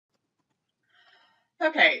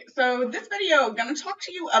Okay, so this video, I'm going to talk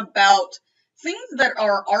to you about things that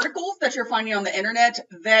are articles that you're finding on the internet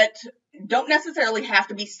that don't necessarily have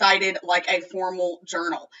to be cited like a formal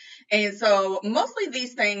journal. And so mostly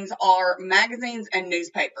these things are magazines and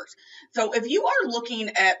newspapers. So if you are looking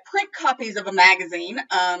at print copies of a magazine,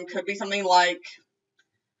 could be something like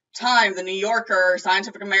Time, The New Yorker,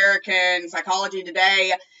 Scientific American, Psychology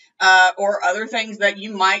Today, or other things that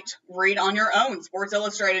you might read on your own, Sports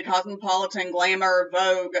Illustrated, Cosmopolitan, Glamour,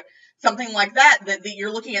 Vogue, something like that, that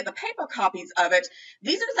you're looking at the paper copies of it.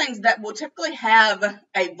 These are things that will typically have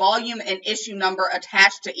a volume and issue number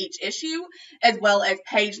attached to each issue, as well as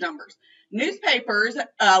page numbers. Newspapers,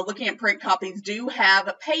 looking at print copies, do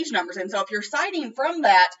have page numbers, and so if you're citing from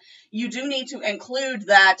that, you do need to include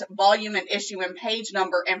that volume and issue and page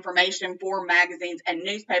number information for magazines and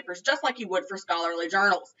newspapers, just like you would for scholarly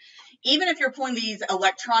journals. Even if you're pulling these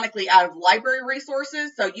electronically out of library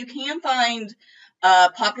resources, so you can find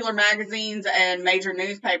popular magazines and major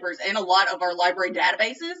newspapers in a lot of our library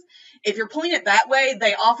databases. If you're pulling it that way,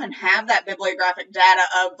 they often have that bibliographic data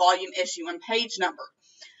of volume, issue, and page number.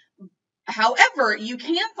 However, you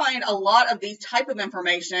can find a lot of these type of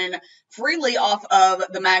information freely off of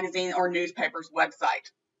the magazine or newspaper's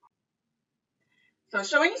website. So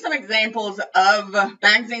showing you some examples of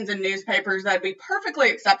magazines and newspapers that would be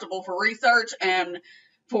perfectly acceptable for research and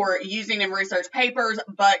for using in research papers,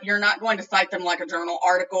 but you're not going to cite them like a journal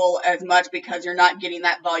article as much because you're not getting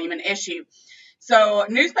that volume and issue. So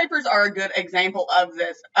newspapers are a good example of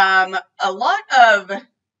this. A lot of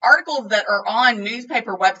articles that are on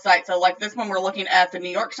newspaper websites, so like this one we're looking at, the New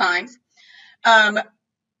York Times,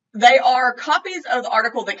 they are copies of the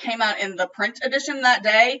article that came out in the print edition that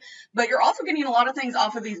day, but you're also getting a lot of things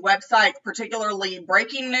off of these websites, particularly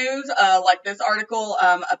breaking news, like this article,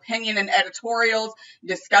 opinion and editorials,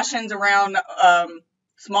 discussions around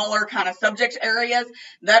smaller kind of subject areas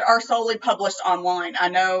that are solely published online. I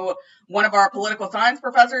know one of our political science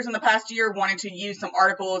professors in the past year wanted to use some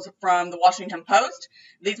articles from the Washington Post.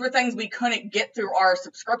 These were things we couldn't get through our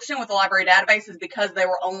subscription with the library databases because they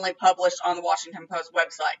were only published on the Washington Post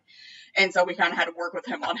website. And so we kind of had to work with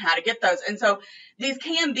him on how to get those. And so these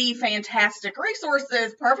can be fantastic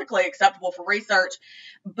resources, perfectly acceptable for research,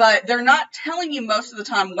 but they're not telling you most of the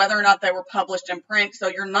time whether or not they were published in print, so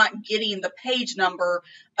you're not getting the page number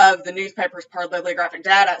of the newspaper's part of bibliographic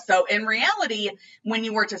data. So in reality, when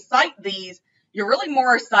you were to cite these, you're really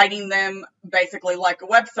more citing them basically like a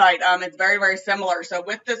website. It's very, very similar. So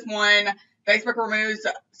with this one, Facebook removes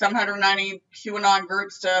 790 QAnon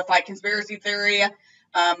groups to fight conspiracy theory.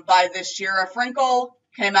 By this Shira Frankel,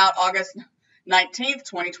 came out August 19th,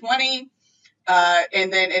 2020,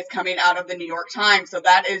 and then it's coming out of the New York Times. So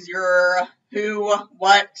that is your who,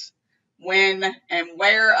 what, when, and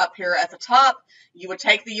where up here at the top. You would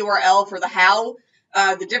take the URL for the how.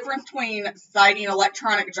 The difference between citing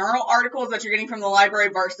electronic journal articles that you're getting from the library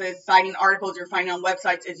versus citing articles you're finding on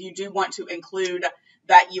websites is you do want to include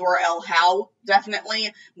that URL how,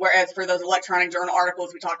 definitely, whereas for those electronic journal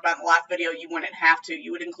articles we talked about in the last video, you wouldn't have to.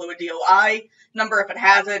 You would include a DOI number if it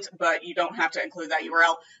has it, but you don't have to include that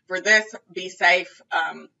URL. For this, be safe,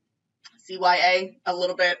 CYA a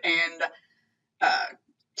little bit, and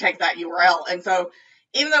take that URL. And so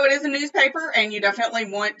even though it is a newspaper and you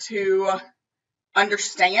definitely want to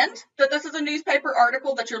understand that this is a newspaper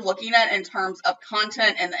article that you're looking at in terms of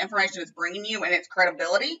content and the information it's bringing you and its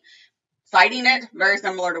credibility, citing it, very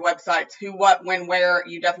similar to websites, who, what, when, where,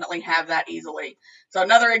 you definitely have that easily. So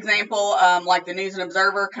another example, like the News and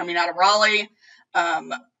Observer coming out of Raleigh,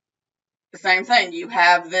 the same thing. You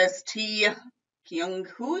have this T.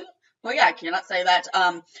 Kyung-hui, well, yeah, I cannot say that,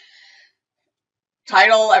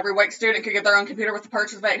 title, every Wake student could get their own computer with the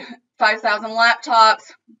purchase of 5,000 laptops,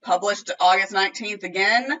 published August 19th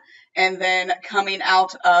again, and then coming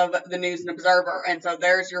out of the News and Observer. And so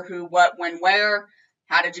there's your who, what, when, where.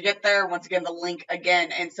 How did you get there? Once again, the link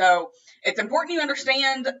again. And so it's important you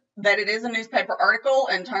understand that it is a newspaper article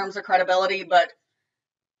in terms of credibility, but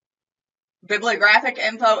bibliographic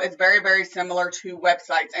info is very, very similar to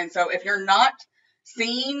websites. And so if you're not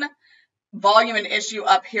seeing volume and issue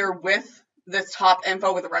up here with this top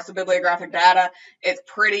info with the rest of bibliographic data, it's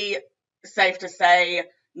pretty safe to say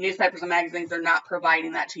newspapers and magazines are not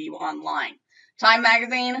providing that to you online. Time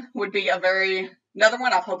Magazine would be another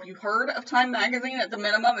one. I hope you heard of Time Magazine at the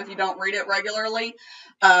minimum if you don't read it regularly.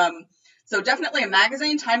 So definitely a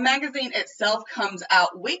magazine. Time Magazine itself comes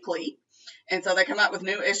out weekly, and so they come out with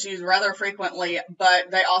new issues rather frequently, but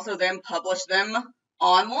they also then publish them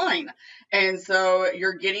online. And so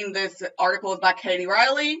you're getting this article by Katie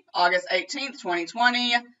Riley, August 18th,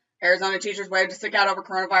 2020. Arizona teachers waited to stick out over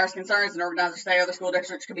coronavirus concerns and organizers say other school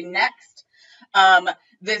districts could be next.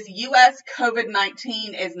 This U.S.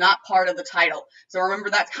 COVID-19 is not part of the title. So remember,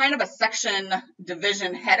 that's kind of a section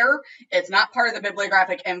division header. It's not part of the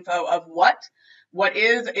bibliographic info of what. What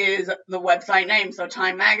is the website name. So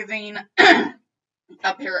Time Magazine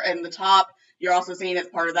up here in the top, you're also seeing it's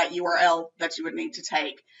part of that URL that you would need to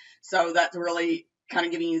take. So that's really kind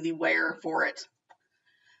of giving you the where for it.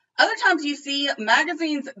 Other times you see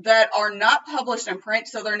magazines that are not published in print,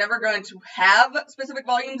 so they're never going to have specific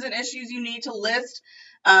volumes and issues you need to list.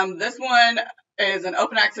 This one is an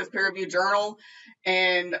open access peer-reviewed journal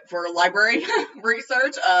and for library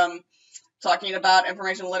research, talking about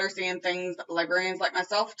information literacy and things that librarians like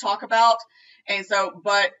myself talk about. And so,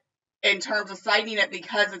 but in terms of citing it,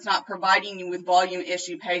 because it's not providing you with volume,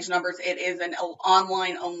 issue, page numbers, it is an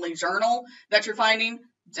online only journal that you're finding.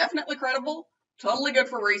 Definitely credible, totally good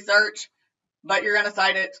for research, but you're going to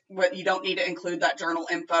cite it, but you don't need to include that journal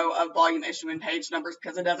info of volume, issue, and page numbers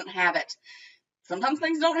because it doesn't have it. Sometimes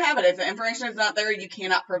things don't have it. If the information is not there, you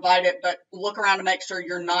cannot provide it, but look around to make sure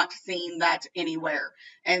you're not seeing that anywhere.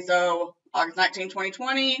 And so August 19,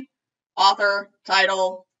 2020, author,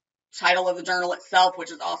 title of the journal itself,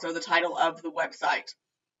 which is also the title of the website.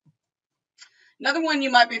 Another one you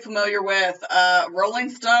might be familiar with, Rolling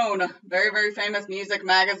Stone, very, very famous music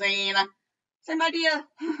magazine. Same idea.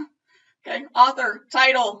 Okay, author,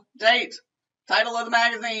 title, date, title of the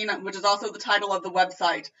magazine, which is also the title of the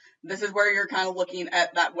website. This is where you're kind of looking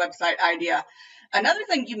at that website idea. Another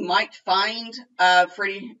thing you might find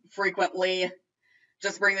pretty frequently,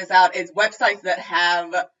 just to bring this out, is websites that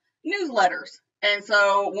have newsletters. And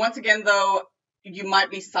so once again, though, you might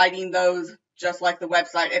be citing those just like the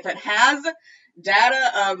website. If it has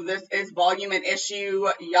data of this is volume and issue,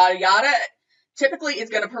 yada, yada, typically it's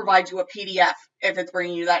going to provide you a PDF if it's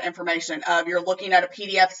bringing you that information. You're looking at a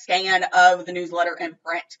PDF scan of the newsletter in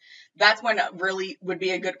print. That's when it really would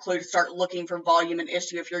be a good clue to start looking for volume and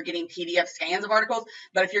issue if you're getting PDF scans of articles.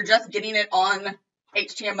 But if you're just getting it on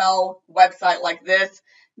HTML website like this,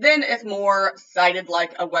 then it's more cited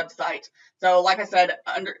like a website. So like I said,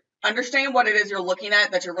 understand what it is you're looking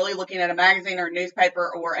at, that you're really looking at a magazine or a newspaper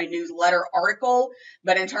or a newsletter article.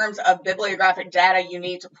 But in terms of bibliographic data you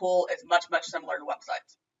need to pull, it's much, much similar to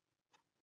websites.